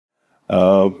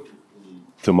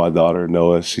To my daughter,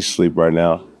 Noah, she's asleep right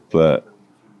now. But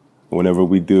whenever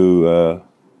we do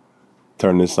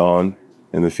turn this on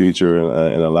in the future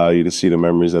and allow you to see the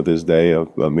memories of this day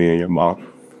of me and your mom,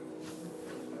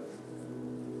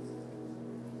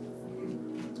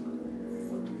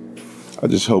 I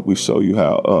just hope we show you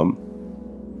how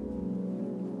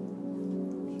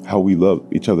we love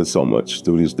each other so much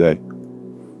through this day.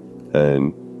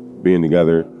 And being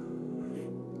together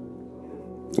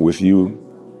with you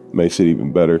makes it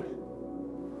even better.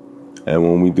 And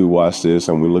when we do watch this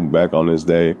and we look back on this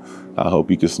day, I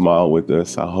hope you can smile with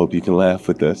us. I hope you can laugh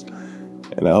with us.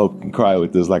 And I hope you can cry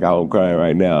with us like I'm crying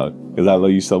right now. Because I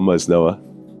love you so much, Noah.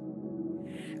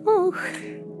 Oh.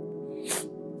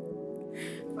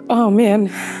 Oh,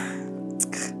 man.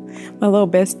 My little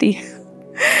bestie.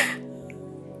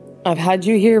 I've had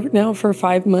you here now for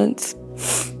 5 months.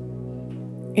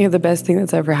 You're the best thing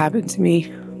that's ever happened to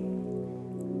me.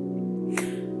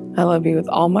 I love you with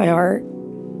all my heart.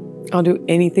 I'll do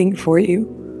anything for you.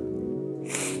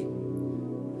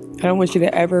 I don't want you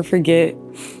to ever forget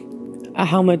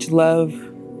how much love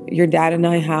your dad and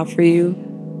I have for you.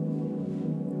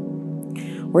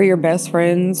 We're your best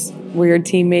friends. We're your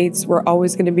teammates. We're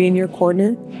always going to be in your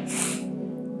corner.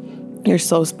 You're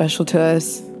so special to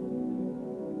us.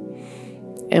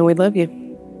 And we love you.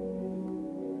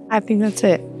 I think that's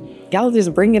it. Y'all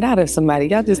just bring it out of somebody.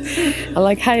 Y'all just, I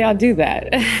like how y'all do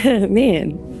that.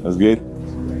 Man. That's good.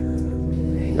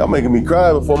 Y'all making me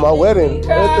cry before my wedding.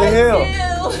 What the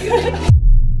hell?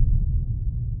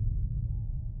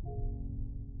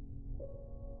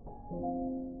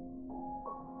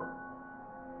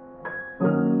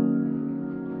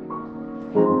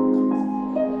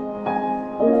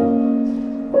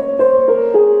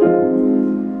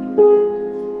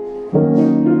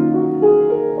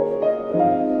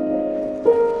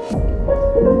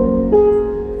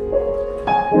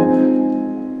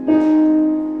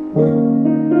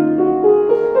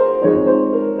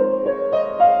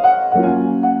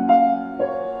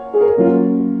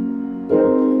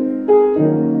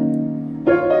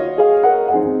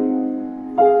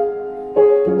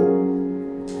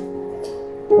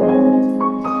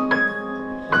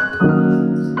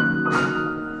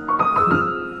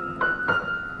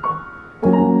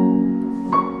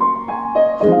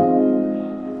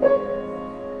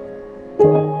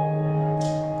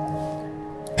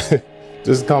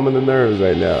 Just calming the nerves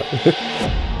right now.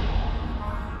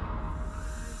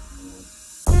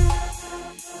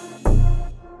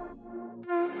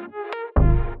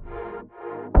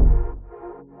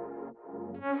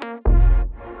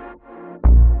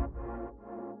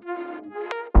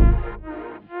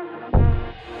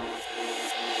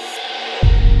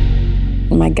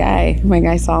 My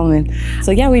guy Solomon.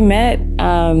 So yeah, we met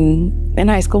in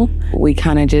high school. We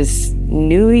kind of just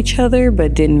knew each other,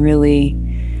 but didn't really,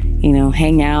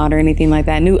 hang out or anything like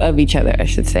that. Knew of each other, I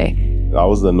should say. I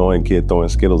was the annoying kid throwing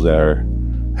Skittles at her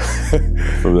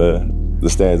from the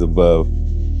stands above.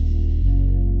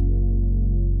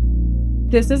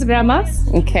 This is Grandma's.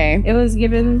 Okay. It was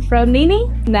given from Nini.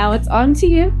 Now it's on to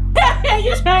you.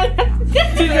 You're trying.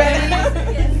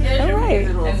 All right.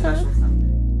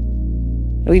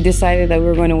 We decided that we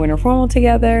were going to winter formal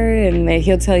together, and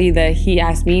he'll tell you that he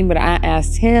asked me, but I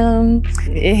asked him.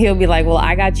 He'll be like, well,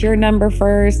 I got your number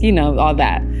first, all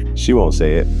that. She won't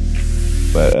say it,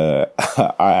 but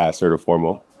I asked her to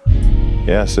formal.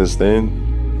 Yeah, since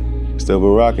then, still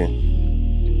been rocking.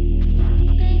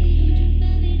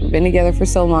 We've been together for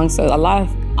so long, so a lot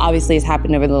obviously has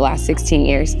happened over the last 16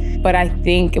 years. But I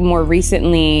think more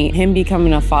recently, him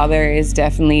becoming a father is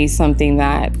definitely something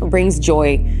that brings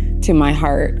joy to my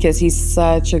heart, because he's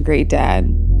such a great dad.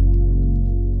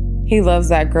 He loves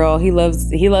that girl. He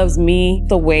loves me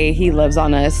the way he loves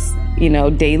on us,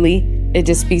 daily. It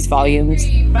just speaks volumes.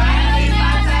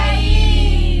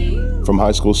 From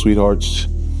high school sweethearts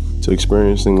to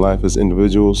experiencing life as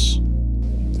individuals.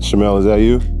 CHAMEL, is that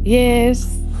you?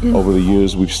 Yes. Over the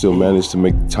years, we've still managed to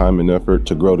make time and effort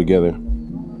to grow together.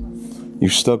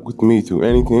 You've stuck with me through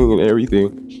anything and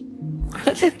everything.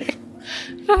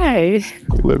 Hi.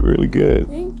 You look really good.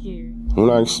 Thank you. When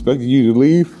I expected you to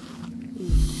leave,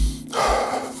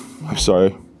 I'm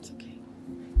sorry. It's okay.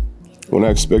 When I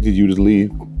expected you to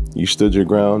leave, you stood your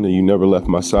ground and you never left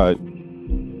my side.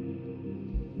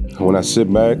 When I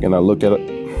sit back and I look at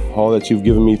all that you've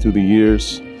given me through the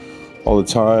years, all the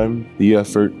time, the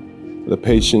effort, the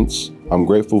patience, I'm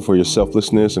grateful for your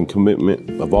selflessness and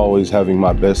commitment of always having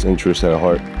my best interests at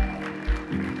heart.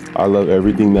 I love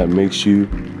everything that makes you,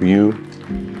 you,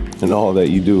 and all that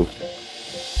you do.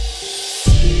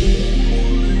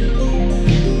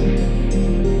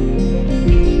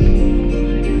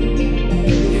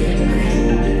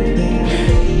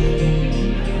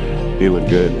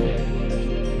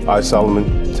 Good. I,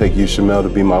 Solomon, take you, CHAMEL, to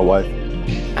be my wife,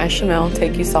 I, CHAMEL,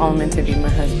 take you, Solomon, to be my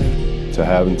husband. to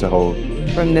have and to hold,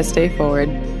 From this day forward,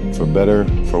 for better,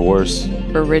 for worse,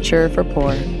 for richer, for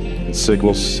poor, in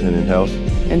sickness and in health.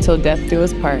 until death do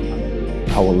us part.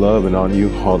 I will love and honor you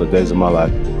all the days of my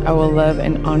life. I will love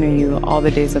and honor you all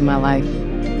the days of my life.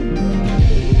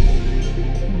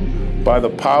 By the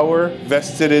power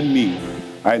vested in me,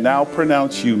 I now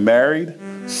pronounce you married.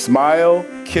 Smile,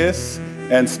 kiss,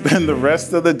 and spend the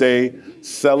rest of the day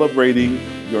celebrating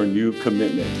your new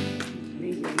commitment.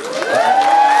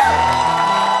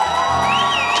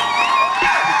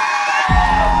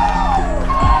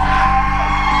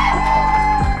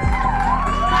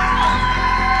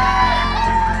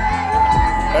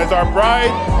 As our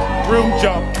bridegroom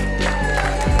jump,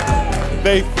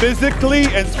 they physically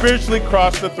and spiritually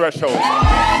cross the threshold.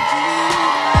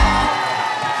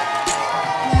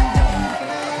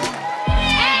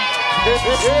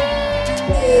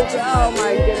 Oh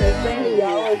my goodness, thank you,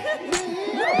 y'all.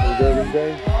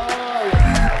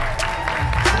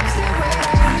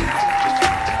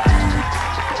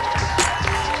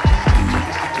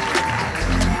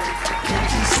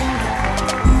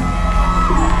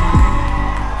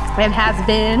 It has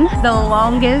been the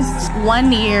longest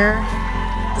 1 year,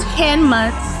 10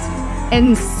 months,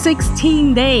 and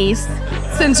 16 days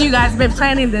since you guys been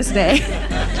planning this day.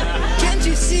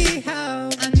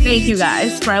 Thank you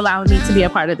guys for allowing me to be a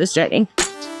part of this journey.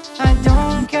 I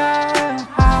don't care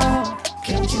how.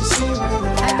 Can't you see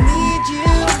I need you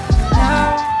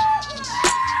now?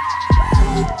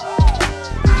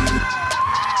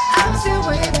 I'm still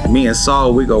waiting. Me and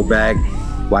Saul, we go back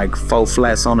like 4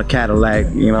 flats on a Cadillac,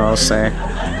 you know what I'm saying?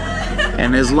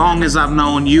 And as long as I've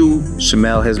known you,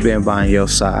 CHAMEL has been by your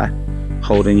side,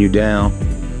 holding you down,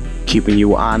 keeping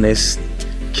you honest,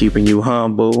 keeping you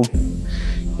humble,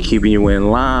 keeping you in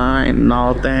line and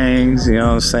all things, you know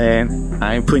what I'm saying?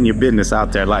 I ain't putting your business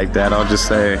out there like that. I'll just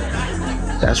say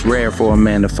that's rare for a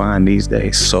man to find these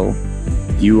days. So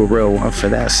you a real one for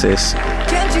that, sis.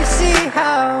 Can't you see?